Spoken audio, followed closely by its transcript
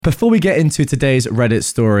Before we get into today's Reddit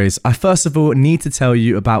stories, I first of all need to tell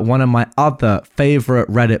you about one of my other favorite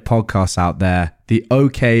Reddit podcasts out there, the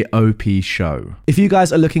OKOPShow. If you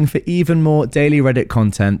guys are looking for even more daily Reddit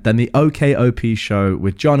content, then the OKOPShow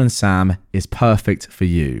with John and Sam is perfect for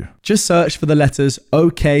you. Just search for the letters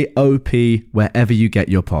OKOP wherever you get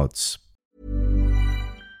your pods.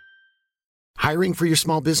 Hiring for your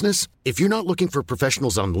small business? If you're not looking for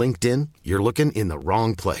professionals on LinkedIn, you're looking in the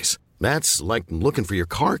wrong place. That's like looking for your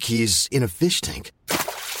car keys in a fish tank.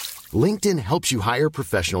 LinkedIn helps you hire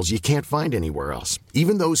professionals you can't find anywhere else,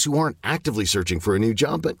 even those who aren't actively searching for a new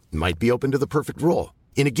job but might be open to the perfect role.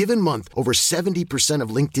 In a given month, over 70% of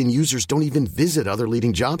LinkedIn users don't even visit other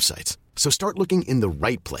leading job sites. So start looking in the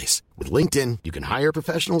right place. With LinkedIn, you can hire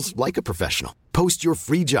professionals like a professional. Post your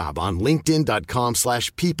free job on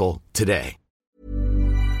linkedin.com/people today.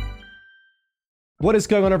 What is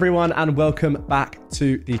going on, everyone, and welcome back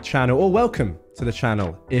to the channel, or welcome to the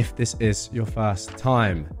channel if this is your first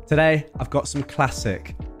time. Today, I've got some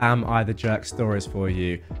classic Am I the Jerk stories for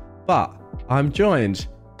you, but I'm joined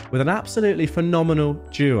with an absolutely phenomenal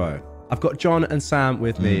duo. I've got John and Sam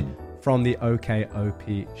with me from the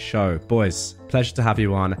OKOPShow. Boys, pleasure to have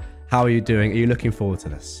you on. How are you doing? Are you looking forward to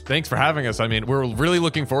this? Thanks for having us. I mean, we're really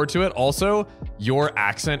looking forward to it. Also, your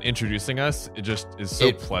accent introducing us, it just is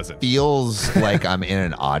so pleasant. Feels like I'm in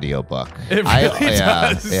an audiobook. It really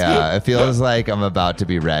does. Yeah, it feels like I'm about to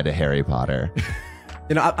be read Harry Potter.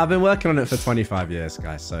 You know, I've been working on it for 25 years,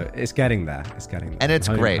 guys, so it's getting there. It's getting there. And it's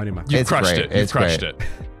great. You've crushed it. You've crushed it.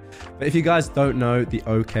 But if you guys don't know the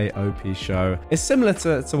OKOPShow, it's similar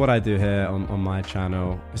to what I do here on my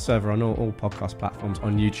channel. It's over on all podcast platforms,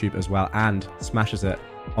 on YouTube as well, and smashes it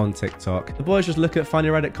on TikTok. The boys just look at funny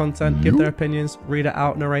Reddit content, give their opinions, read it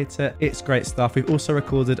out, narrate it. It's great stuff. We've also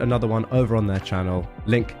recorded another one over on their channel,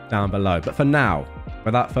 link down below. But for now,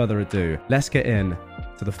 without further ado, let's get in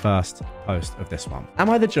to the first post of this one. Am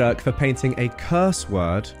I the jerk for painting a curse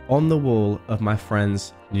word on the wall of my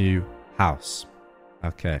friend's new house?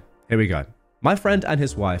 Okay. Here we go. My friend and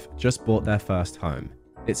his wife just bought their first home.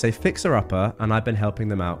 It's a fixer-upper, and I've been helping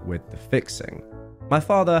them out with the fixing. My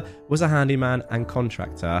father was a handyman and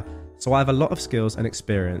contractor, so I have a lot of skills and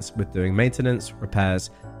experience with doing maintenance,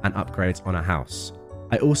 repairs, and upgrades on a house.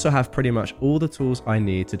 I also have pretty much all the tools I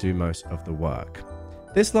need to do most of the work.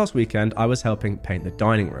 This last weekend, I was helping paint the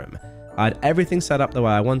dining room. I had everything set up the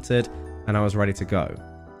way I wanted, and I was ready to go.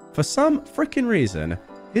 For some freaking reason,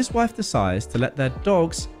 his wife decides to let their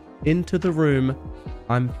dogs into the room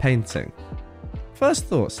I'm painting. First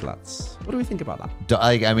thoughts, lads. What do we think about that?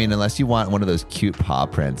 I mean, unless you want one of those cute paw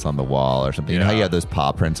prints on the wall or something. You know how you have those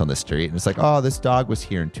paw prints on the street and it's like, oh, this dog was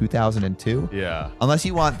here in 2002? Yeah. Unless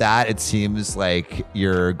you want that, it seems like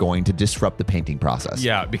you're going to disrupt the painting process.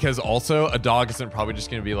 Yeah, because also a dog isn't probably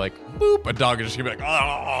just going to be like, boop. A dog is just going to be like,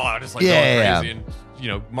 oh, just like going crazy and, you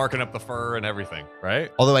know, marking up the fur and everything,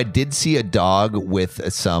 right? Although I did see a dog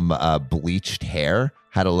with some bleached hair.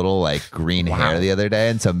 Had a little like green hair the other day.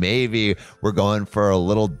 And so maybe we're going for a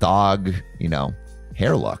little dog, you know,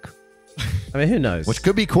 hair look. I mean, who knows? Which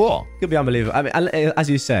could be cool. Could be unbelievable. I mean, as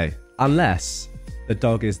you say, unless the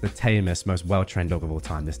dog is the tamest, most well-trained dog of all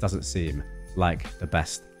time, this doesn't seem like the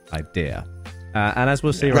best idea. And as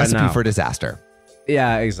we'll see right now. Recipe for disaster.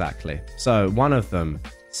 Yeah, exactly. So one of them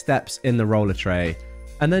steps in the roller tray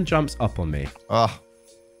and then jumps up on me. Oh.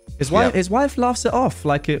 His wife laughs it off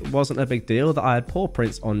like it wasn't a big deal that I had paw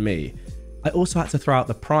prints on me. I also had to throw out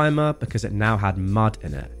the primer because it now had mud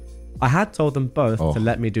in it. I had told them both to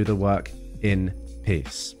let me do the work in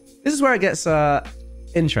peace. This is where it gets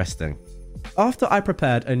interesting. After I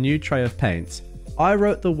prepared a new tray of paint, I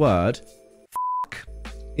wrote the word F***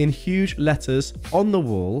 in huge letters on the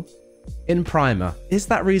wall in primer. Is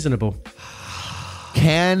that reasonable?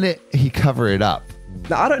 Can he cover it up?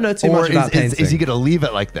 Now, I don't know too much about painting. Is he going to leave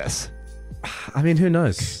it like this? I mean, who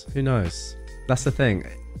knows? Who knows? That's the thing.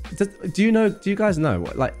 Do you guys know?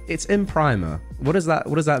 Like, it's in primer. What does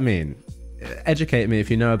that mean? Educate me if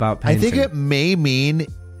you know about painting. I think it may mean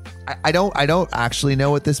I don't actually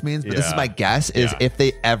know what this means, but this is my guess, is if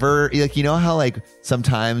they ever, like, you know how like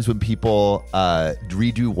sometimes when people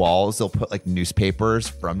redo walls, they'll put like newspapers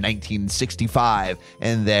from 1965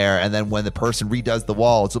 in there, and then when the person redoes the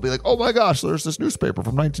walls, they'll be like, oh my gosh, there's this newspaper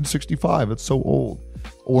from 1965, it's so old.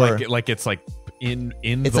 Or like it's like in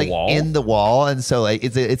it's the like wall. in the wall, and so like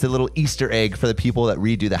it's a little Easter egg for the people that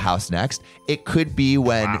redo the house next. It could be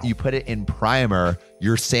when you put it in primer,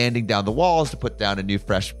 you're sanding down the walls to put down a new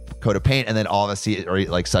fresh coat of paint, and then all of a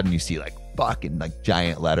sudden you see like fuck in like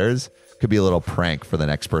giant letters. Could be a little prank for the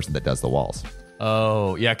next person that does the walls.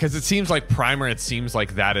 Oh yeah, because it seems like primer. It seems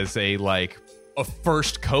like that is a like a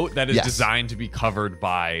first coat that is designed to be covered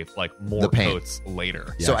by like more coats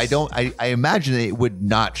later. Yes. So I imagine it would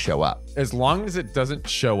not show up. As long as it doesn't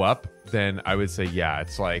show up, then I would say, yeah,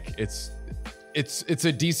 it's like, it's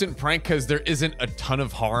a decent prank because there isn't a ton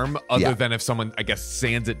of harm other than if someone, I guess,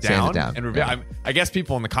 sands it down. And I guess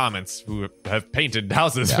people in the comments who have painted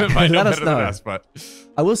houses might know better than us. But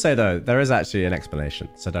I will say, though, there is actually an explanation.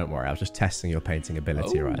 So don't worry. I was just testing your painting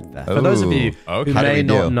ability right there. For those of you who may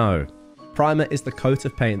not know, primer is the coat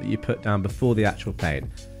of paint that you put down before the actual paint.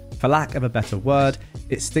 For lack of a better word,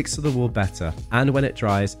 it sticks to the wall better. And when it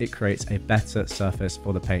dries, it creates a better surface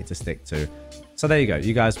for the paint to stick to. So there you go.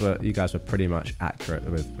 You guys were pretty much accurate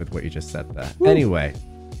with what you just said there. Woo. Anyway,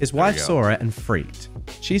 his wife saw it and freaked.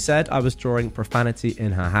 She said I was drawing profanity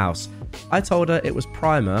in her house. I told her it was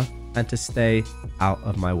primer and to stay out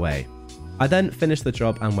of my way. I then finished the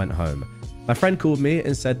job and went home. My friend called me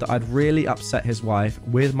and said that I'd really upset his wife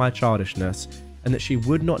with my childishness and that she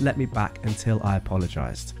would not let me back until I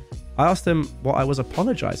apologized. I asked him what I was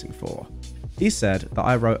apologizing for. He said that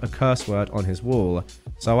I wrote a curse word on his wall,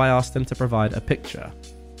 so I asked him to provide a picture.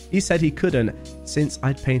 He said he couldn't since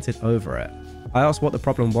I'd painted over it. I asked what the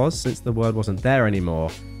problem was since the word wasn't there anymore,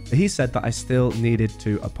 but he said that I still needed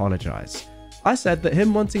to apologize. I said that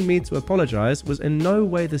him wanting me to apologize was in no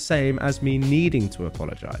way the same as me needing to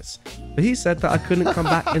apologize. But he said that I couldn't come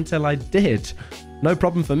back until I did. No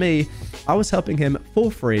problem for me. I was helping him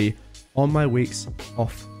for free on my weeks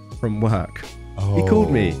off from work. He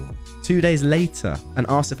called me 2 days later and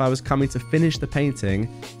asked if I was coming to finish the painting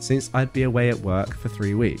since I'd be away at work for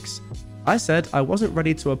 3 weeks. I said I wasn't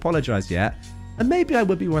ready to apologize yet, and maybe I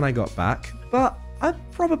would be when I got back, but I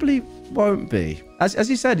probably won't be. As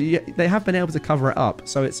you said, they have been able to cover it up,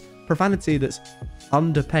 so it's profanity that's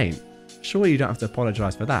under paint. Surely you don't have to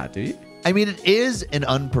apologize for that, do you? I mean, it is an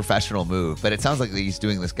unprofessional move, but it sounds like he's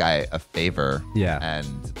doing this guy a favor. Yeah.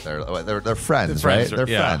 And they're friends, right? They're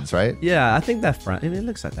friends, right? Yeah, I think they're friends. I mean, it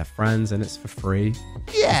looks like they're friends and it's for free.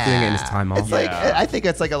 Yeah. He's doing it in his time off. It's like, I think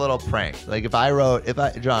it's like a little prank. Like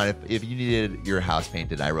John, if you needed your house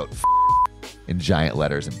painted, I wrote in giant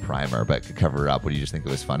letters and primer, but could cover it up, would you just think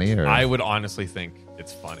it was funny? Or? I would honestly think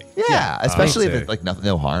it's funny. Yeah, especially if it's like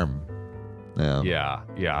no harm.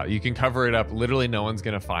 Yeah. You can cover it up. Literally, no one's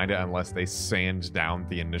gonna find it unless they sand down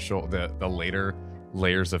the later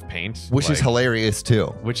layers of paint, which is hilarious too.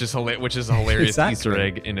 Which is a hilarious Easter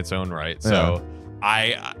egg in its own right. So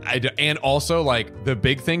and also like the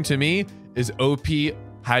big thing to me is OP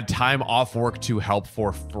had time off work to help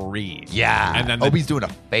for free. Yeah, and then OP's doing a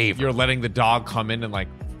favor. You're letting the dog come in and like,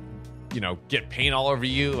 get paint all over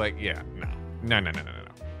you. Like, no.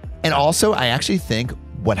 And also, I actually think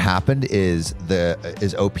what happened is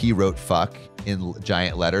OP wrote fuck in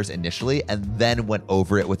giant letters initially and then went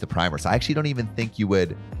over it with the primer. So I actually don't even think you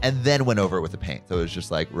would, and then went over it with the paint. So it was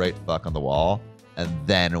just like write fuck on the wall and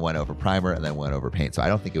then went over primer and then went over paint. So I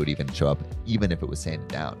don't think it would even show up even if it was sanded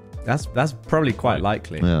down. That's probably quite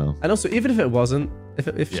likely. Yeah. And also, even if it wasn't, if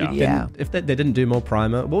they didn't do more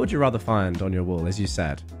primer, what would you rather find on your wall, as you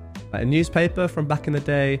said? Like a newspaper from back in the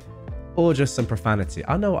day or just some profanity?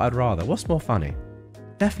 I know what I'd rather. What's more funny?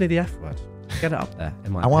 Definitely the F word. Get it up there,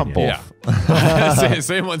 in my opinion. Want both. Yeah.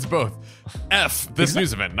 Same one's both. F, this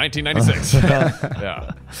news event, 1996.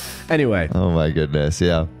 Yeah. Anyway. Oh my goodness,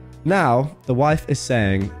 yeah. Now, the wife is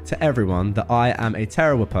saying to everyone that I am a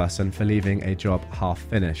terrible person for leaving a job half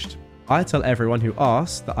finished. I tell everyone who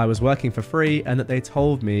asks that I was working for free and that they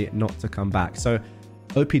told me not to come back. So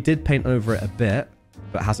OP did paint over it a bit,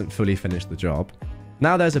 but hasn't fully finished the job.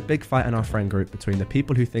 Now there's a big fight in our friend group between the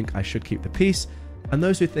people who think I should keep the peace and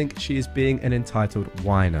those who think she is being an entitled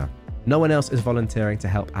whiner. No one else is volunteering to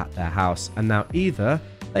help at their house, and now either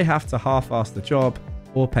they have to half-ass the job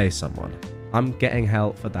or pay someone. I'm getting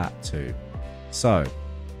hell for that too. So,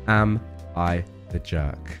 am I the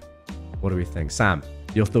jerk? What do we think? Sam,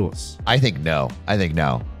 your thoughts? I think no.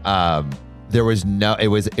 There was no, it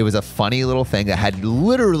was a funny little thing that had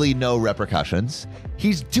literally no repercussions.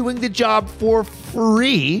 He's doing the job for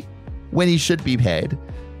free when he should be paid.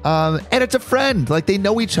 And it's a friend, like they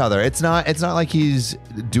know each other. It's not like he's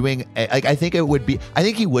doing, like, I think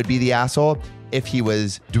he would be the asshole if he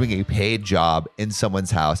was doing a paid job in someone's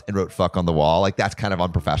house and wrote fuck on the wall. Like that's kind of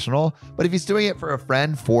unprofessional. But if he's doing it for a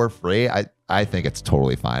friend for free, I think it's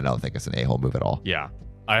totally fine. I don't think it's an a-hole move at all. Yeah,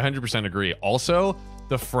 I 100% agree. Also,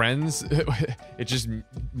 the friends, it just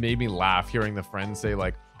made me laugh hearing the friends say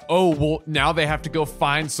like, oh, well, now they have to go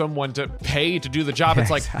find someone to pay to do the job. It's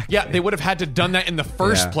like, exactly. Yeah, they would have had to done that in the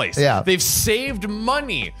first place. Yeah. They've saved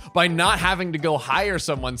money by not having to go hire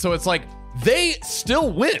someone. So it's like, they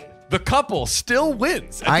still win. The couple still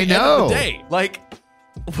wins at the end of the day. Like,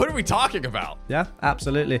 What are we talking about? Yeah,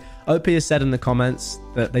 absolutely. OP has said in the comments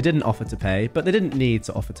that they didn't offer to pay, but they didn't need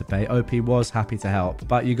to offer to pay. OP was happy to help,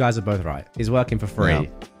 but you guys are both right. He's working for free. Yeah.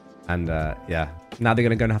 And now they're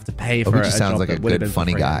going to have to pay for a job. Sounds like a good,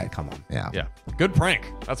 funny guy. Come on. Yeah. Good prank.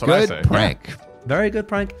 That's what I say. Good prank. Yeah. Very good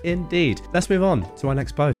prank indeed. Let's move on to our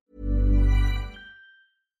next post.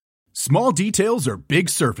 Small details are big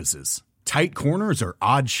surfaces. Tight corners are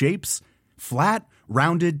odd shapes. Flat,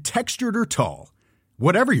 rounded, textured, or tall.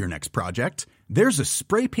 Whatever your next project, there's a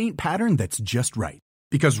spray paint pattern that's just right.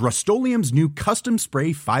 Because Rust-Oleum's new Custom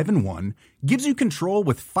Spray 5-in-1 gives you control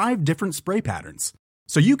with 5 different spray patterns.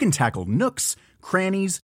 So you can tackle nooks,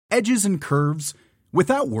 crannies, edges, and curves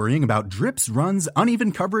without worrying about drips, runs,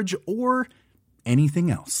 uneven coverage, or anything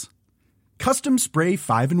else. Custom Spray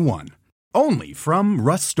 5-in-1. Only from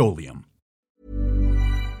Rust-Oleum.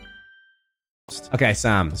 Okay,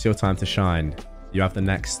 Sam, it's your time to shine. You have the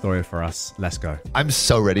next story for us. Let's go. I'm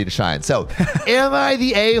so ready to shine. So, am I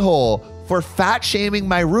the a-hole for fat shaming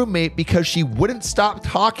my roommate because she wouldn't stop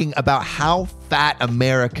talking about how fat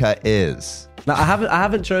America is? No, I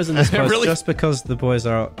haven't chosen this post really? Just because the boys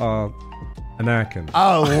are American.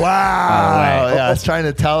 Oh, wow. Yeah, I was trying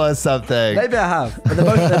to tell us something. Maybe I have.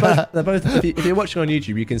 But they're both if you're watching on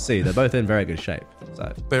YouTube, you can see they're both in very good shape.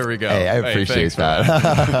 So there we go. Hey, I appreciate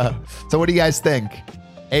that. So what do you guys think?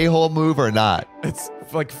 A-hole move or not? It's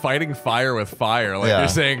like fighting fire with fire. Like you're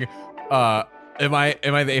saying, am I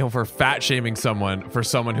the a-hole for fat shaming someone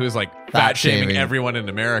who is like fat shaming everyone in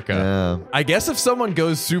America? Yeah. I guess if someone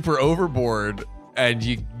goes super overboard and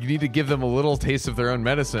you need to give them a little taste of their own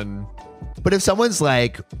medicine. But if someone's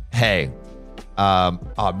like, hey,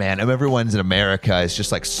 oh man, everyone's in America is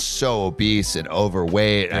just like so obese and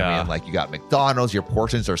overweight. Yeah. I mean, like you got McDonald's, your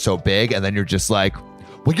portions are so big, and then you're just like,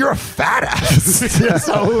 well, you're a fat ass.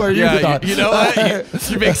 So who are you? Yeah, you know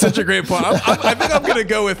what? You make such a great point. I think I'm gonna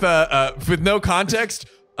go with no context.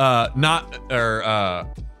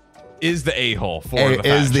 Is the a-hole for the fat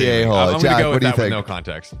is the shaming. a-hole. I'm Jack, gonna go with what do you that think? with no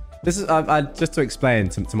context. This is just to explain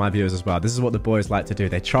to my viewers as well. This is what the boys like to do.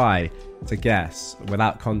 They try to guess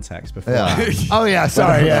without context before. Yeah. Oh yeah,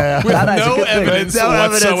 sorry. Yeah. With no evidence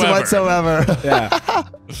whatsoever. Yeah.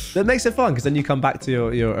 That makes it fun because then you come back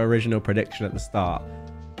to your original prediction at the start.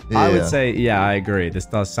 Yeah. I would say, yeah, I agree. This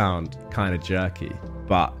does sound kind of jerky,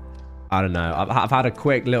 but I don't know. I've had a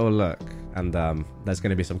quick little look, and there's going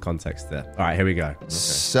to be some context there. All right, here we go. Okay.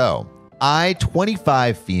 So, I,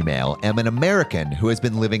 25 female, am an American who has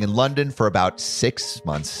been living in London for about 6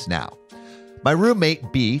 months now. My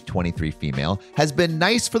roommate, B, 23 female, has been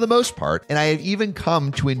nice for the most part, and I have even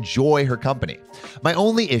come to enjoy her company. My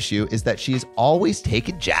only issue is that she has always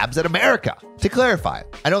taken jabs at America. To clarify,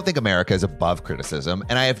 I don't think America is above criticism,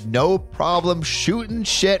 and I have no problem shooting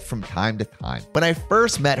shit from time to time. When I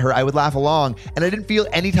first met her, I would laugh along, and I didn't feel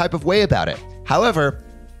any type of way about it. However,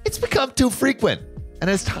 it's become too frequent.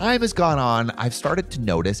 And as time has gone on, I've started to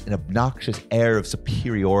notice an obnoxious air of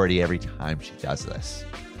superiority every time she does this,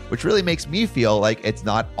 which really makes me feel like it's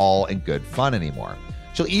not all in good fun anymore.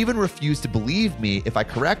 She'll even refuse to believe me if I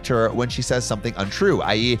correct her when she says something untrue,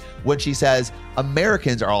 i.e. when she says,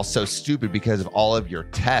 Americans are all so stupid because of all of your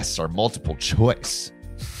tests are multiple choice.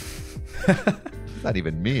 Not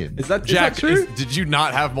even mean. Is that true? Did you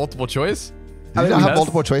not have multiple choice? Did you not have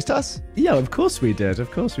multiple choice tests? Yeah, of course we did.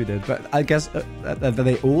 But I guess, are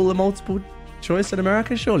they all a multiple choice in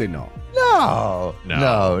America? Surely not. No. Not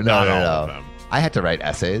all of them. I had to write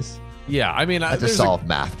essays. Yeah, I mean, I had to solve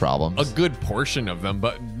math problems. A good portion of them,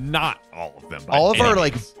 but not all of them. All of our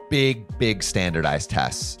like big standardized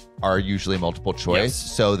tests are usually multiple choice,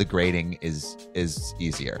 yes. So the grading is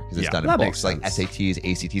easier because it's done in books, like SATs,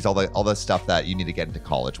 ACTs, all the stuff that you need to get into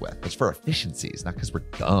college with. It's for efficiencies, not because we're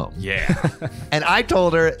dumb. Yeah. And I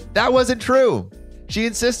told her that wasn't true. She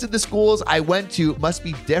insisted the schools I went to must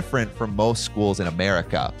be different from most schools in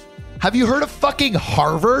America. Have you heard of fucking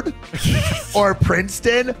Harvard or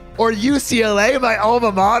Princeton or UCLA, my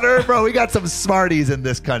alma mater? Bro, we got some smarties in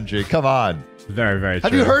this country. Come on. Very, very true.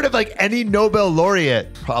 Have you heard of like any Nobel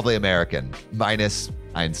laureate? Probably American, minus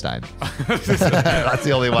Einstein. That's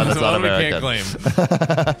the only one that's not American. We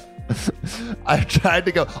can't claim. I tried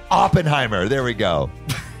to go Oppenheimer. There we go.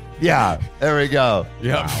 Yeah, there we go.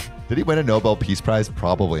 Yeah. Wow. Did he win a Nobel Peace Prize?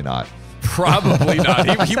 Probably not. Probably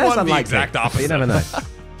not. He won the exact opposite. You never know.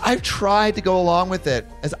 I've tried to go along with it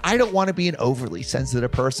as I don't want to be an overly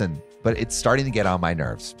sensitive person, but it's starting to get on my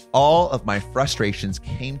nerves. All of my frustrations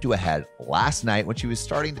came to a head last night when she was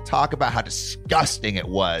starting to talk about how disgusting it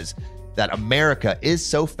was that America is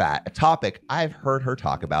so fat, a topic I've heard her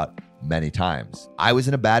talk about many times. I was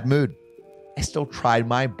in a bad mood. I still tried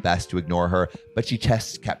my best to ignore her, but she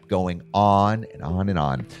just kept going on and on and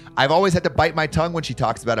on. I've always had to bite my tongue when she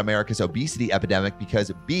talks about America's obesity epidemic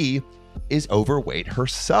because B is overweight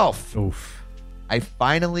herself. Oof. I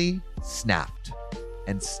finally snapped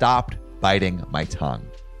and stopped biting my tongue.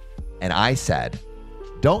 And I said,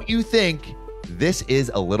 don't you think this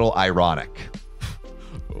is a little ironic?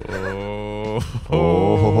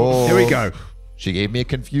 Oh. Here we go. She gave me a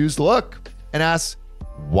confused look and asked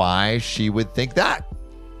why she would think that.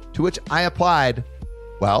 To which I applied,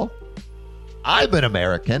 well, I'm an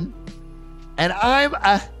American and I'm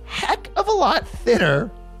a heck of a lot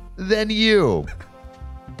thinner than you.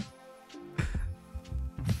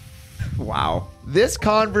 Wow. This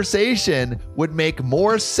conversation would make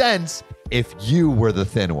more sense if you were the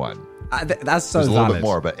thin one. That's so There's a valid. little bit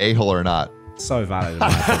more, but a-hole or not. So valid. In my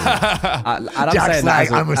opinion. And I'm Jack's saying that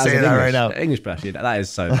like, I'm gonna say that right now. English person, that is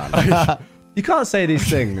so valid. You can't say these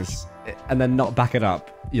things and then not back it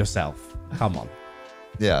up yourself. Come on.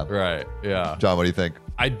 Yeah. Right. Yeah. John, what do you think?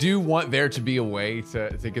 I do want there to be a way to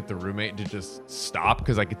get the roommate to just stop,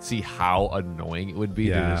 because I could see how annoying it would be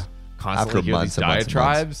to just constantly After hear months these and months and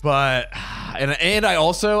months. diatribes. But and I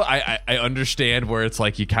also I understand where it's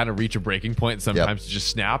like you kind of reach a breaking point and sometimes you just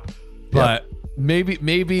snap. But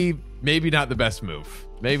maybe not the best move.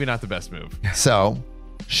 Maybe not the best move. So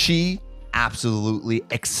she absolutely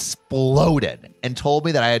exploded and told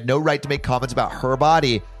me that I had no right to make comments about her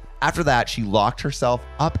body. After that, she locked herself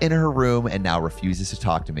up in her room and now refuses to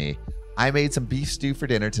talk to me. I made some beef stew for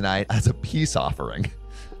dinner tonight as a peace offering.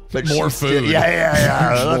 But More food.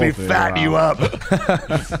 Let me food, fatten wow. you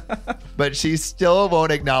up. But she still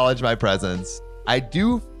won't acknowledge my presence. I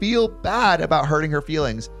do feel bad about hurting her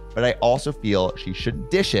feelings, but I also feel she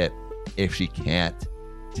shouldn't dish it if she can't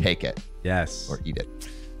take it Yes. or eat it.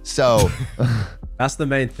 So That's the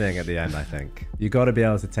main thing at the end, I think. You got to be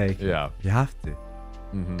able to take it. Yeah. You have to.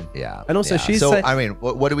 yeah. And also she's so say- I mean,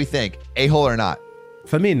 what do we think? A-hole or not?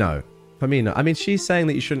 For me, no. For me, no. I mean, she's saying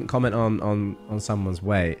that you shouldn't comment on someone's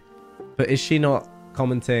weight, but is she not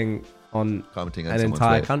commenting on Commenting on an someone's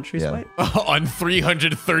entire weight. country's Yeah. weight? On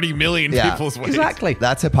 330 million Yeah. people's weight. Exactly.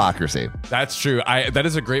 That's hypocrisy. That's true. That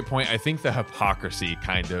is a great point. I think the hypocrisy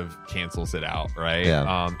kind of cancels it out, right?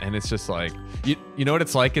 Yeah. And it's just like you know what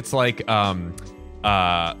it's like? It's like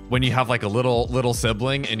when you have like a little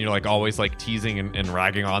sibling and you're like always like teasing and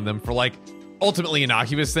ragging on them for like ultimately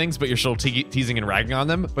innocuous things, but you're still teasing and ragging on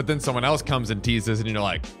them. But then someone else comes and teases, and you're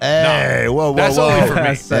like, Hey, no, whoa, that's whoa. only for me.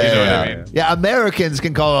 That's so You know what yeah. I mean? Yeah, Americans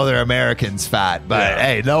can call other Americans fat, but Yeah.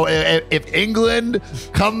 hey, no, if England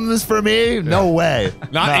comes for me, no way.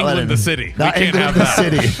 Not England, letting- the city. Not We can't England, have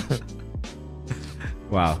the that. city.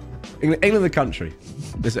 Wow. England the country.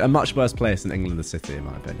 It's a much worse place than England the city, in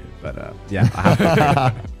my opinion. But yeah, I have to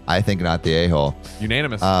agree. I think not the a-hole.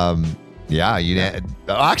 Unanimous. Yeah,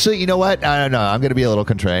 actually, you know what? I don't know. I'm going to be a little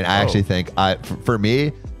contrarian. I actually think, for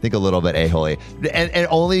me, think a little bit a-holy, and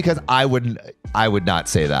only because I would not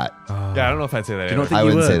say that. yeah, I don't know if I'd say that. you know either. what I you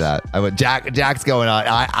wouldn't say would? that. I would. Jack's going on.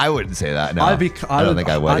 I wouldn't say that. No, I don't think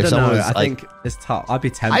I would. I If don't someone know. was I like, think it's tough. I'd be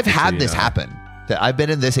tempted. I've had to, this you know. happen. That I've been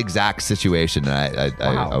in this exact situation, and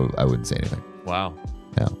Wow. I wouldn't say anything. Wow.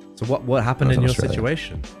 No. So what happened I was in in your Australia.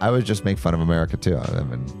 situation? I would just make fun of America too. I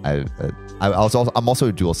mean, I'm also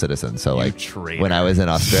a dual citizen. So like traitor. when I was in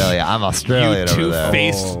Australia, I'm Australian You over there.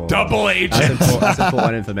 two-faced Oh. double agent. That's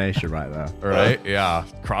important information right there. Right? Yeah.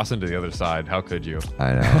 Crossing to the other side. How could you?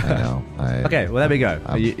 I know. Okay, well there we go.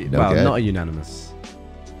 I'm no Well, good. not a unanimous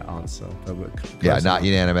answer, but we're Yeah, close not enough.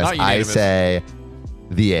 unanimous. Not unanimous. I say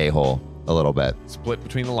the a-hole a little bit. Split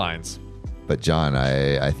between the lines. But John,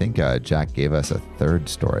 I think Jack gave us a third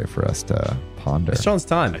story for us to ponder. It's John's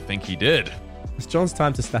time. I think he did. It's John's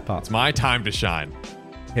time to step up. It's my time to shine.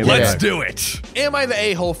 Here we Let's go. do it. Am I the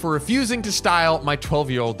a-hole for refusing to style my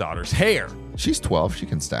 12-year-old daughter's hair? She's 12. She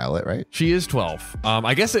can style it, right? She is 12.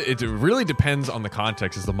 I guess it really depends on the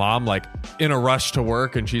context. Is the mom like in a rush to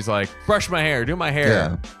work and she's like, brush my hair, do my hair. Yeah.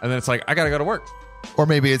 And then it's like, I got to go to work. Or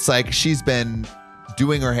maybe it's like she's been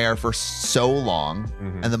doing her hair for so long,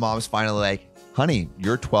 and the mom's finally like, honey,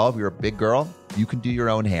 you're 12, you're a big girl, you can do your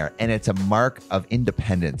own hair. And it's a mark of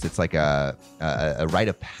independence. It's like a rite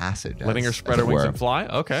of passage. Letting her as spread it her wings were. and fly?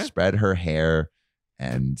 Okay. Spread her hair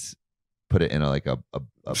and put it in a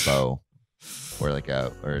bow or like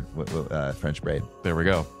a French braid. There we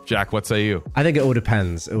go. Jack, what say you? I think it all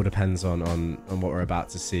depends. It all depends on what we're about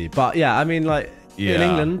to see. But yeah, I mean, like in Yeah.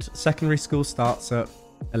 England, secondary school starts at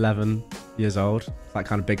 11 years old. It's that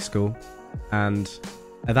kind of big school, and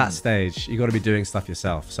at that stage, you got to be doing stuff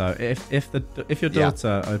yourself. So if your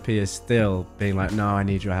daughter OP is still being like, no, I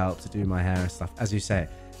need your help to do my hair and stuff, as you say,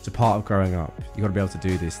 it's a part of growing up. You got to be able to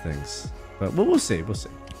do these things. But we'll see. We'll see.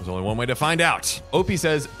 There's only one way to find out. Opie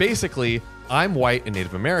says, basically, I'm white and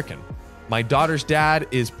Native American. My daughter's dad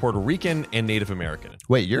is Puerto Rican and Native American.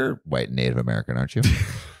 Wait, you're white and Native American, aren't you?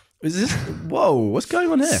 Is this? Whoa, what's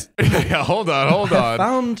going on here? Yeah, hold on.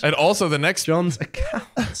 Found and also the next John's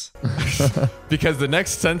account. Because the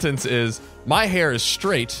next sentence is, my hair is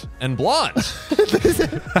straight and blonde.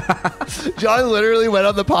 John literally went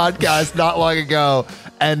on the podcast not long ago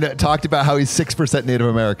and talked about how he's 6% Native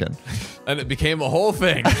American. And it became a whole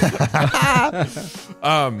thing.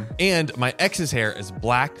 And my ex's hair is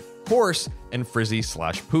black, coarse, and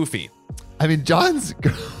frizzy/poofy. I mean, John's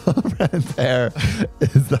girlfriend's hair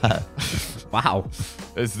is that. Wow.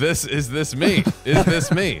 Is this me? Is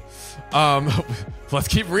this me? Let's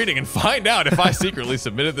keep reading and find out if I secretly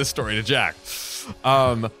submitted this story to Jack.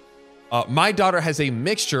 My daughter has a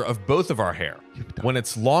mixture of both of our hair. When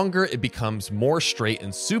it's longer, it becomes more straight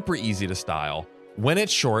and super easy to style. When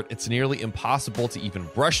it's short, it's nearly impossible to even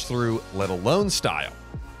brush through, let alone style.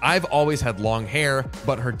 I've always had long hair,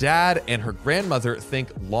 but her dad and her grandmother think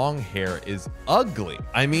long hair is ugly.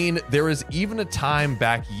 I mean, there was even a time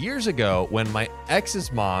back years ago when my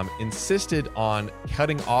ex's mom insisted on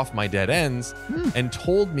cutting off my dead ends and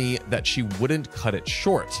told me that she wouldn't cut it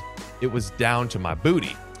short. It was down to my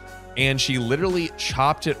booty. And she literally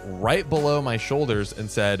chopped it right below my shoulders and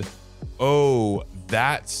said, "Oh,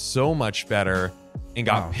 that's so much better," and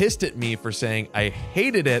got pissed at me for saying I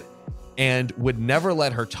hated it and would never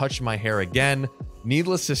let her touch my hair again.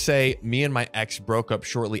 Needless to say, me and my ex broke up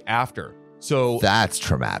shortly after. So that's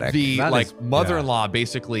traumatic. The mother-in-law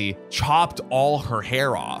basically chopped all her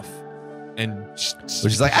hair off, and which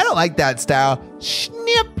is like, I don't like that style.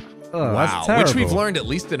 Snip. Oh, wow. Which we've learned, at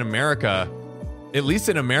least in America,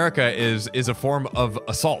 is a form of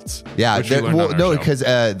assault. Yeah. Because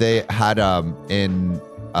they had in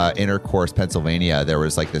Intercourse, Pennsylvania, there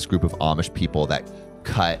was like this group of Amish people that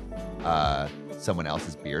cut someone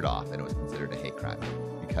else's beard off, and it was considered a hate crime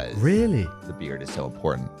because the beard is so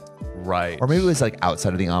important. Right. Or maybe it was like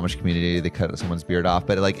outside of the Amish community, they cut someone's beard off,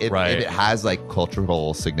 but like if it has like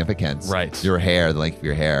cultural significance, right? Your hair, the length of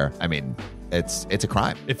your hair, I mean, it's a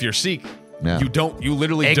crime. If you're Sikh, yeah. you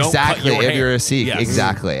literally don't cut your hair. If you're a Sikh, yes.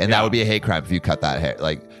 Exactly. And that would be a hate crime if you cut that hair.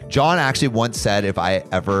 Like John actually once said, if I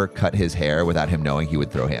ever cut his hair without him knowing, he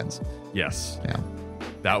would throw hands. Yes. Yeah.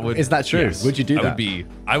 That would. Is that true? Yes. Would you do that?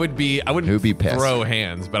 I wouldn't be pissed. Throw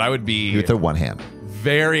hands, but I would be. You would throw one hand.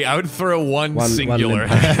 I would throw one singular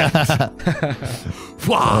hand.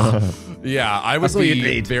 Yeah, I would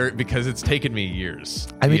be very, because it's taken me years.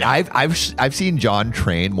 I mean, I've seen John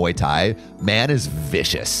train Muay Thai. Man is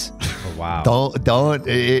vicious. Oh, wow. Don't let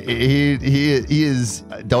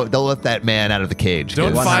that man out of the cage.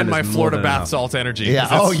 Don't find my Florida bath salt energy. Yeah.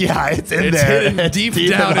 Oh yeah, it's in there. It's hidden deep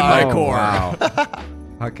down in my core. Wow.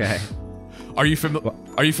 Okay. Are you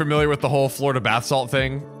familiar with the whole Florida bath salt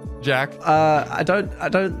thing, Jack? I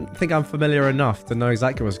don't think I'm familiar enough to know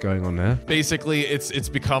exactly what's going on there. Basically, it's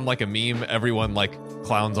become like a meme. Everyone like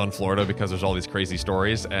clowns on Florida because there's all these crazy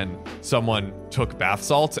stories, and someone took bath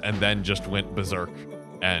salts and then just went berserk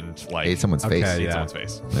and like ate someone's face. Ate someone's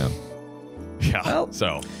face. Yeah. Yeah. Well,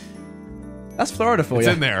 so that's Florida for you. It's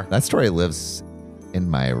in there. That story lives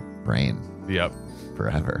in my brain. Yep.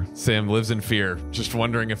 Forever. Sam lives in fear, just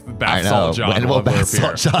wondering if the bath salt John will bath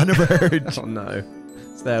salt John emerge. Oh no.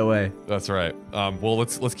 Stay away. That's right. Well,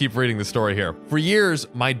 let's keep reading the story here. For years,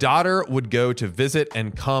 my daughter would go to visit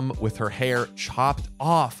and come with her hair chopped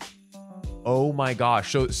off. Oh my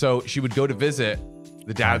gosh. So she would go to visit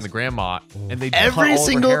the dad and the grandma, and they'd every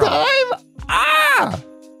single time.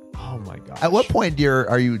 Oh my gosh. At what point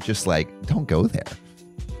are you just like, don't go there?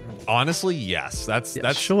 Honestly, yes. That's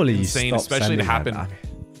surely insane, especially to happen.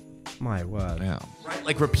 My word. Yeah. Right,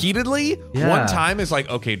 like repeatedly. Yeah. One time is like,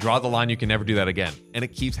 okay, draw the line. You can never do that again. And it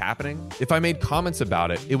keeps happening. If I made comments about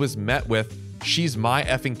it, it was met with, "She's my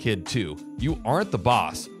effing kid too. You aren't the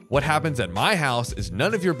boss. What happens at my house is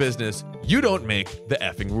none of your business. You don't make the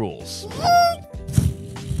effing rules."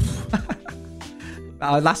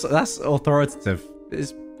 That's authoritative.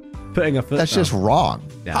 It's putting a foot That's down. just wrong.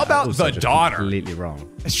 Yeah, How about also the just daughter? Completely wrong.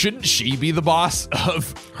 Shouldn't she be the boss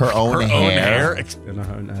of her own hair? In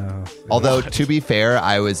her own house. Although, to be fair,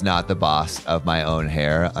 I was not the boss of my own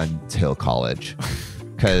hair until college.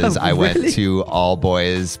 Because I went to all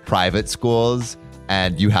boys private schools,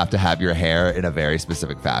 and you have to have your hair in a very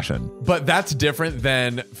specific fashion. But that's different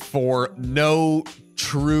than for no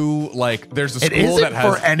true, like there's a school it isn't that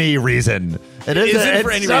has for any reason. It isn't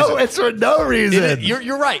for any reason. It's for no reason.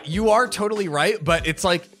 You're right. You are totally right, but it's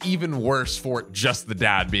like even worse for just the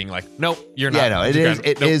dad being like, nope, you're not. Yeah, no, it is.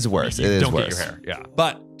 It is worse. It is don't worse. Get your hair. Yeah.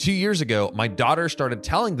 But 2 years ago, my daughter started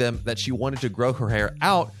telling them that she wanted to grow her hair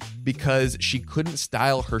out because she couldn't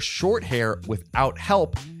style her short hair without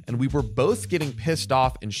help. And we were both getting pissed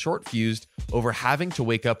off and short fused over having to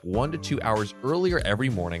wake up 1 to 2 hours earlier every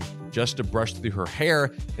morning just to brush through her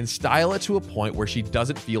hair and style it to a point where she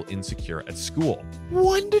doesn't feel insecure at school.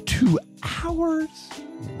 1 to 2 hours?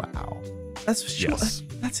 Wow. That's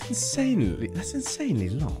insanely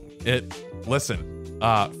long. Listen,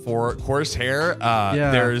 for coarse hair,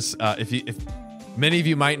 there's if many of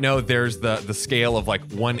you might know, there's the scale of like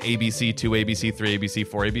 1 ABC, 2 ABC, 3 ABC,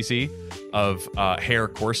 4 ABC of hair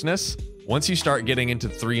coarseness. Once you start getting into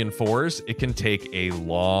 3 and 4s, it can take a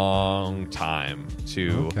long time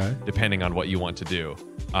to, depending on what you want to do.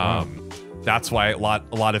 That's why a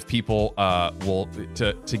lot of people will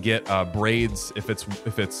to get braids. If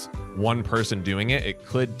it's one person doing it, it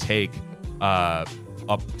could take up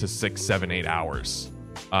to 6, 7, 8 hours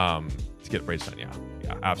to get braids done. Yeah,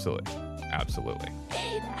 absolutely.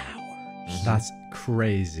 8 hours. That's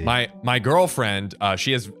crazy. My girlfriend,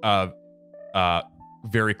 she has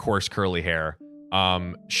very coarse curly hair.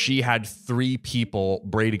 She had 3 people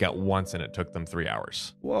braiding at once, and it took them 3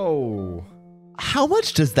 hours. Whoa. How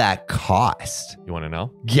much does that cost? You want to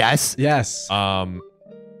know? Yes.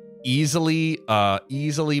 Easily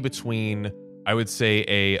between, I would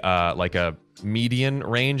say a median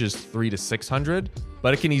range is 300 to 600,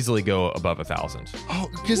 but it can easily go above 1,000. Oh,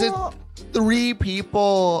 because it's 3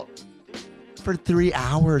 people for 3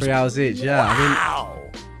 hours. 3 hours each. Yeah. Wow. I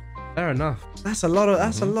mean, fair enough. That's a lot of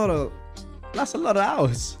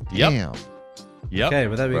hours. Yep. Okay,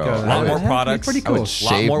 well there we go. A lot more products. Pretty cool. I would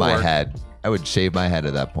shave my head. I would shave my head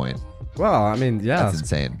at that point. Well, I mean, yeah, that's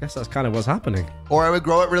insane. I guess that's kind of what's happening. Or I would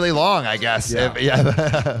grow it really long, I guess.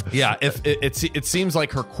 Yeah. If it seems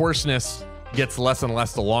like her coarseness gets less and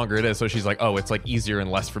less the longer it is. So she's like, oh, it's like easier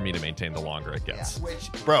and less for me to maintain the longer it gets. Yeah,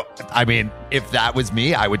 bro, I mean, if that was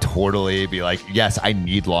me, I would totally be like, yes, I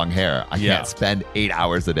need long hair. I can't spend 8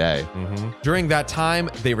 hours a day. Mm-hmm. During that time,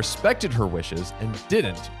 they respected her wishes and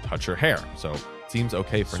didn't touch her hair. So seems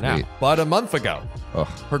okay for now. But a month ago,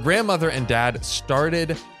 her grandmother and dad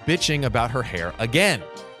started bitching about her hair again.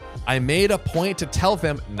 I made a point to tell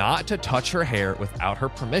them not to touch her hair without her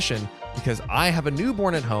permission because I have a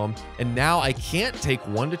newborn at home and now I can't take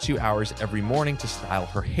 1 to 2 hours every morning to style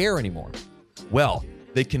her hair anymore. Well,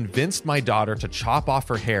 they convinced my daughter to chop off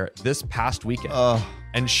her hair this past weekend.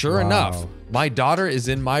 And sure enough, my daughter is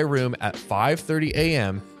in my room at 5:30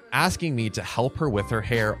 a.m. asking me to help her with her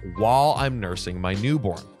hair while I'm nursing my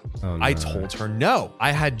newborn. Oh, no. I told her no.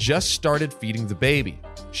 I had just started feeding the baby.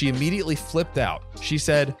 She immediately flipped out. She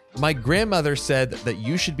said, my grandmother said that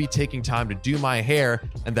you should be taking time to do my hair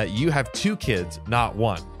and that you have 2 kids, not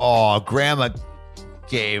 1. Oh, grandma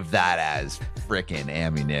gave that as freaking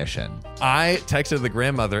ammunition. I texted the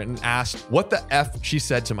grandmother and asked what the F she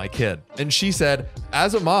said to my kid. And she said,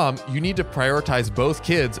 as a mom, you need to prioritize both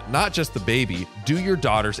kids, not just the baby. Do your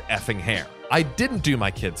daughter's effing hair. I didn't do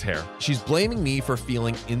my kid's hair. She's blaming me for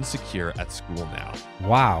feeling insecure at school now.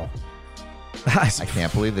 Wow. I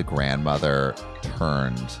can't believe the grandmother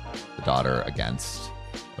turned the daughter against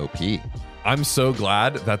OP. I'm so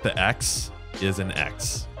glad that the X is an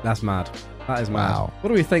X. That's mad. That is mad. Wow. What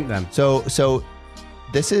do we think then? So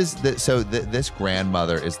this is this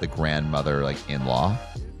grandmother is the grandmother like in-law.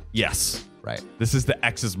 Yes. Right. This is the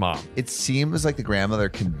ex's mom. It seems like the grandmother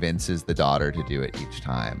convinces the daughter to do it each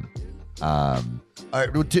time.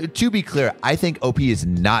 To be clear, I think OP is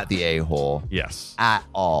not the a-hole. Yes. At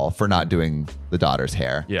all for not doing the daughter's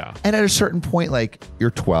hair. Yeah. And at a certain point, like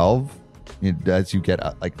you're 12, as you get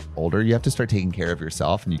like older, you have to start taking care of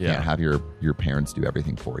yourself, and you can't have your parents do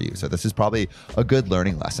everything for you. So this is probably a good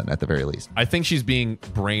learning lesson at the very least. I think she's being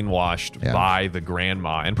brainwashed by the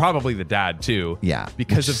grandma and probably the dad too. Yeah.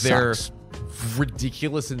 Because of their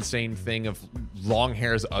ridiculous, insane thing of long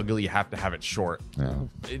hair is ugly, you have to have it short. Yeah.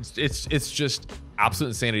 It's just absolute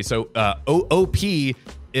insanity. So OP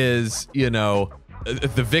is,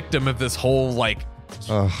 the victim of this whole like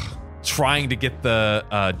trying to get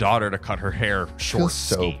the daughter to cut her hair short. I feel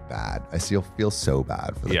so bad. I feel so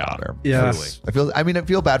bad for the daughter. Yeah. I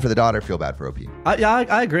feel bad for the daughter. I feel bad for OP.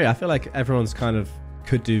 I agree. I feel like everyone's kind of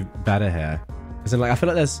could do better here. As in, like, I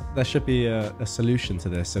feel like there should be a solution to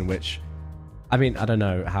this in which, I mean, I don't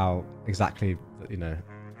know how exactly,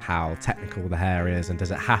 how technical the hair is and does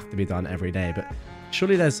it have to be done every day, but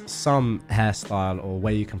surely there's some hairstyle or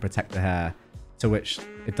way you can protect the hair to which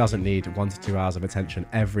it doesn't need 1 to 2 hours of attention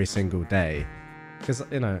every single day. Because,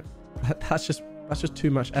 that's just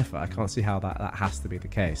too much effort. I can't see how that has to be the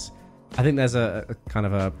case. I think there's a kind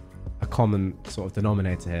of a common sort of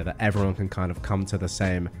denominator here that everyone can kind of come to the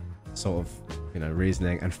same sort of,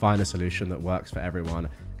 reasoning and find a solution that works for everyone.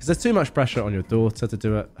 Because there's too much pressure on your daughter to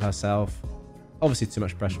do it herself. Obviously too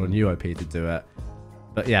much pressure on you, OP, to do it.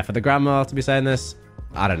 But yeah, for the grandma to be saying this,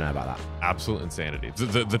 I don't know about that. Absolute insanity.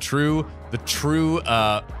 The true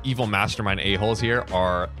evil mastermind a-holes here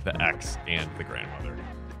are the ex and the grandmother.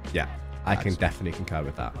 Yeah, I can definitely concur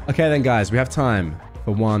with that. Okay then, guys, we have time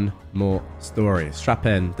for one more story. Strap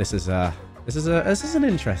in. This is an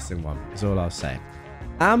interesting one, is all I'll say.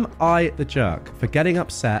 Am I the jerk for getting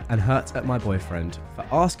upset and hurt at my boyfriend for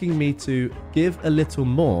asking me to give a little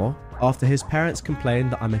more after his parents complain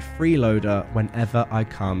that I'm a freeloader whenever I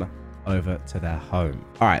come over to their home?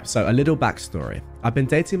 All right, so a little backstory. I've been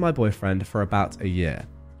dating my boyfriend for about a year.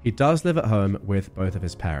 He does live at home with both of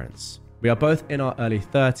his parents. We are both in our early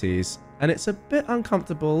 30s, and it's a bit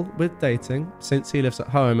uncomfortable with dating since he lives at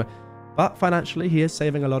home, but financially he is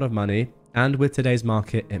saving a lot of money, and with today's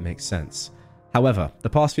market, it makes sense. However, the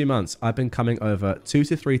past few months, I've been coming over 2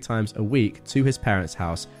 to 3 times a week to his parents'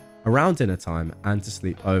 house around dinner time and to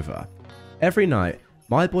sleep over. Every night,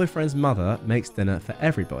 my boyfriend's mother makes dinner for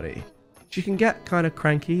everybody. She can get kind of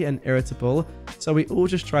cranky and irritable, so we all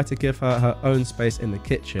just try to give her her own space in the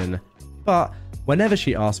kitchen. But whenever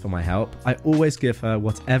she asks for my help, I always give her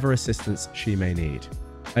whatever assistance she may need.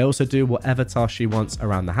 I also do whatever task she wants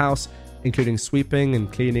around the house, including sweeping and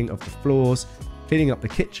cleaning of the floors, cleaning up the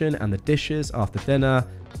kitchen and the dishes after dinner,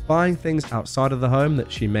 buying things outside of the home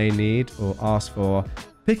that she may need or ask for,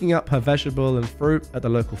 picking up her vegetable and fruit at the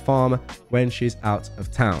local farm when she's out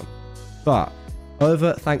of town. But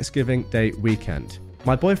over Thanksgiving Day weekend,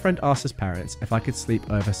 my boyfriend asked his parents if I could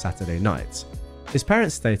sleep over Saturday night. His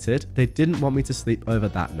parents stated they didn't want me to sleep over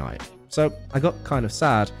that night, so I got kind of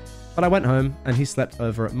sad, but I went home and he slept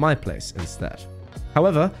over at my place instead.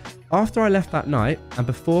 However, after I left that night and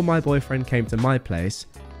before my boyfriend came to my place,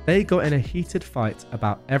 they got in a heated fight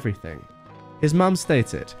about everything. His mum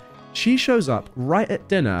stated, she shows up right at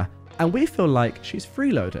dinner and we feel like she's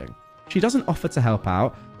freeloading. She doesn't offer to help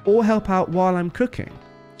out or help out while I'm cooking.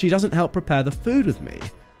 She doesn't help prepare the food with me.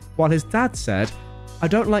 While his dad said, I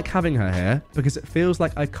don't like having her here because it feels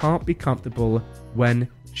like I can't be comfortable when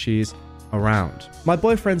she's around. My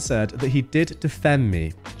boyfriend said that he did defend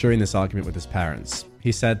me during this argument with his parents.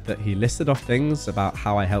 He said that he listed off things about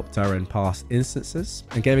how I helped her in past instances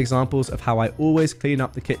and gave examples of how I always clean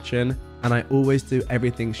up the kitchen and I always do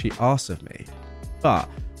everything she asks of me. But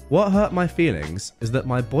what hurt my feelings is that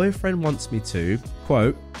my boyfriend wants me to,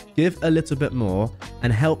 quote, give a little bit more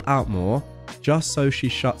and help out more just so she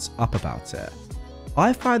shuts up about it.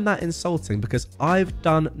 I find that insulting because I've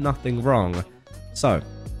done nothing wrong. So,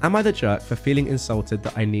 am I the jerk for feeling insulted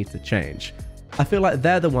that I need to change? I feel like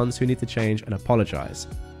they're the ones who need to change and apologize.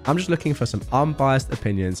 I'm just looking for some unbiased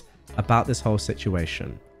opinions about this whole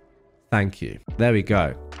situation. Thank you. There we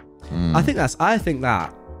go. I think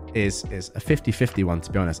that is a 50-50 one,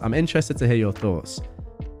 to be honest. I'm interested to hear your thoughts.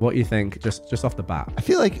 What you think just off the bat? I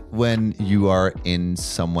feel like when you are in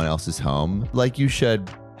someone else's home, like you should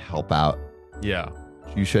help out. Yeah.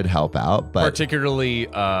 You should help out, but particularly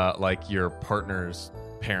like your partner's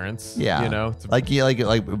parents. Yeah,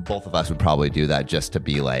 like both of us would probably do that just to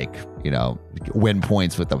be like, win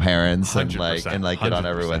points with the parents and like get on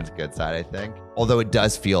everyone's good side, I think. Although it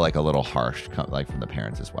does feel like a little harsh, like from the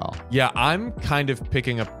parents as well. Yeah, I'm kind of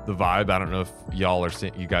picking up the vibe. I don't know if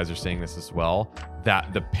you guys are seeing this as well,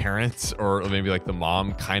 that the parents or maybe like the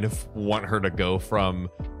mom kind of want her to go from,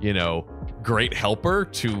 great helper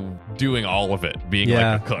to doing all of it, being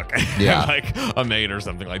like a cook, and like a maid or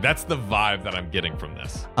something. Like that's the vibe that I'm getting from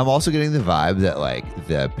this. I'm also getting the vibe that like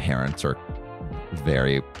the parents are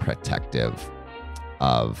very protective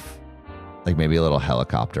of, like maybe a little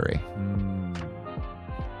helicoptery.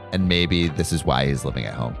 And maybe this is why he's living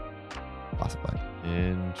at home, possibly.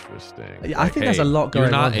 Interesting. Yeah, I think there's a lot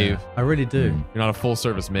going on here. I really do. You're not a full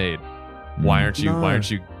service maid. Why aren't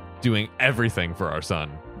you doing everything for our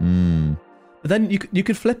son? But then you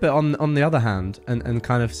could flip it on the other hand and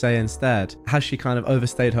kind of say instead, has she kind of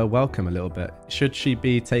overstayed her welcome a little bit? Should she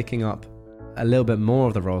be taking up a little bit more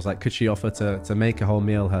of the roles? Like, could she offer to make a whole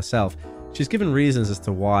meal herself? She's given reasons as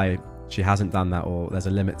to why she hasn't done that, or there's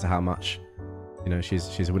a limit to how much,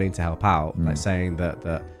 she's willing to help out, like saying that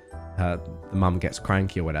the mum gets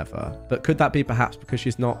cranky or whatever. But could that be perhaps because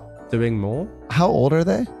she's not doing more? How old are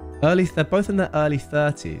they? They're both in their early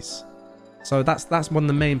 30s. So that's one of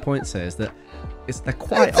the main points here, is that they're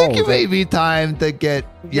quite I think old. it may be time to get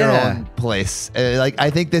your own place. I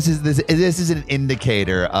think this is an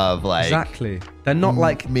indicator of like exactly. They're not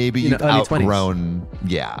like maybe you've early outgrown. 20s.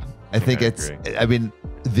 Yeah, I think it's. agree. I mean,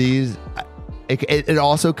 these. It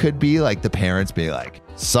also could be like the parents being like,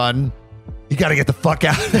 "Son, you got to get the fuck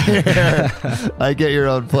out of here. Like, get your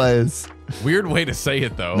own place." Weird way to say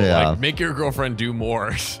it though. Yeah. Like, make your girlfriend do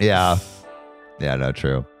more. Yeah. Yeah. No,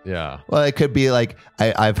 true. Yeah. Well, it could be like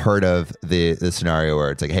I've heard of the scenario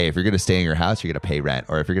where it's like, hey, if you're going to stay in your house, you're going to pay rent,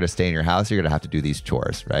 or if you're going to stay in your house, you're going to have to do these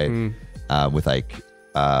chores, right? With like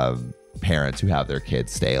parents who have their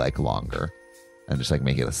kids stay like longer, and just like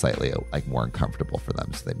make it slightly like more uncomfortable for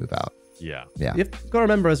them, so they move out. Yeah. Yeah. You've got to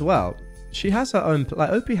remember as well, she has her own, like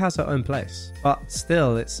OP has her own place, but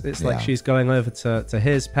still it's like she's going over to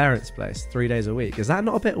his parents' place 3 days a week. Is that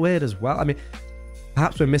not a bit weird as well? I mean,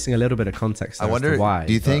 perhaps we're missing a little bit of context. I wonder as to why.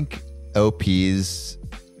 Do you think OP's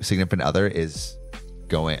significant other is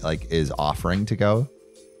offering to go,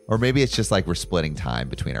 or maybe it's just like we're splitting time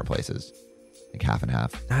between our places, like half and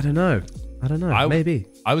half? I don't know. Maybe.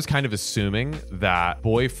 I was kind of assuming that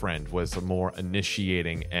boyfriend was more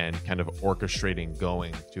initiating and kind of orchestrating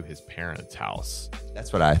going to his parents' house.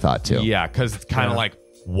 That's what I thought too. Yeah, because it's kind of like,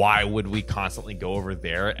 why would we constantly go over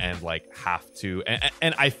there and like have to?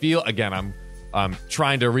 And I feel, again, I'm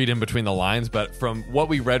trying to read in between the lines, but from what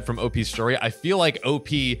we read from OP's story, I feel like OP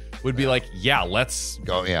would be like, yeah, let's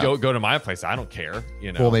go to my place. I don't care.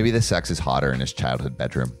 You know. Well, maybe the sex is hotter in his childhood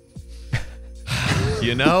bedroom.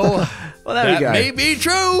 You know. Well, there we go. That may be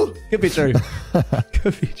true. Could be true.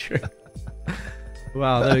 Could be true.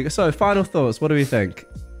 Wow, there we go. So, final thoughts. What do we think?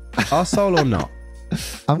 Arsehole or not?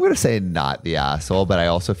 I'm going to say not the asshole, but I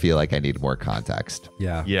also feel like I need more context.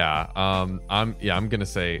 Yeah. Yeah. I'm going to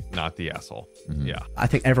say not the asshole. Mm-hmm. Yeah. I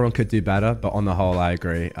think everyone could do better, but on the whole, I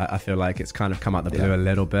agree. I feel like it's kind of come out the blue a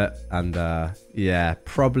little bit, and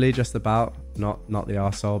probably just about not the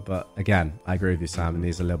arsehole. But again, I agree with you, Sam, and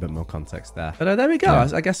needs a little bit more context there. But there we go. Yeah.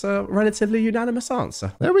 I guess a relatively unanimous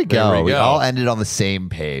answer. There we go. We all ended on the same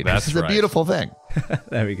page. This is a beautiful thing.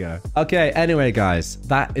 There we go. Okay, anyway, guys,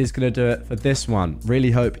 that is going to do it for this one.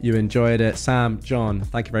 Really hope you enjoyed it. Sam, John,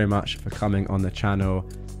 thank you very much for coming on the channel.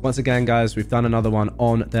 Once again, guys, we've done another one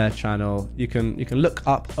on their channel. You can look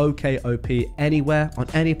up OKOP anywhere on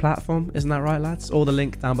any platform. Isn't that right, lads? All the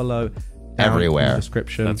link down below. Everywhere. In the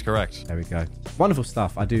description. That's correct. There we go. Wonderful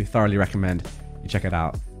stuff. I do thoroughly recommend you check it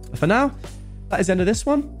out. But for now, that is the end of this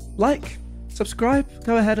one. Like, subscribe.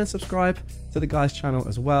 Go ahead and subscribe to the guys' channel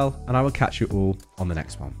as well. And I will catch you all on the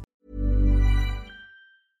next one.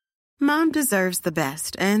 Mom deserves the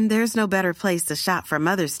best, and there's no better place to shop for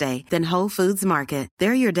Mother's Day than Whole Foods Market.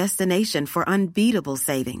 They're your destination for unbeatable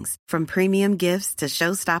savings, from premium gifts to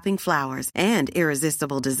show-stopping flowers and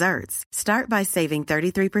irresistible desserts. Start by saving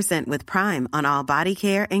 33% with Prime on all body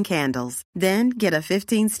care and candles. Then get a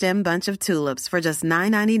 15-stem bunch of tulips for just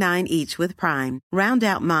 $9.99 each with Prime. Round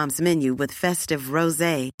out Mom's menu with festive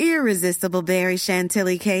rosé, irresistible berry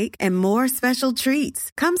chantilly cake, and more special treats.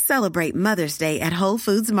 Come celebrate Mother's Day at Whole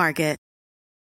Foods Market.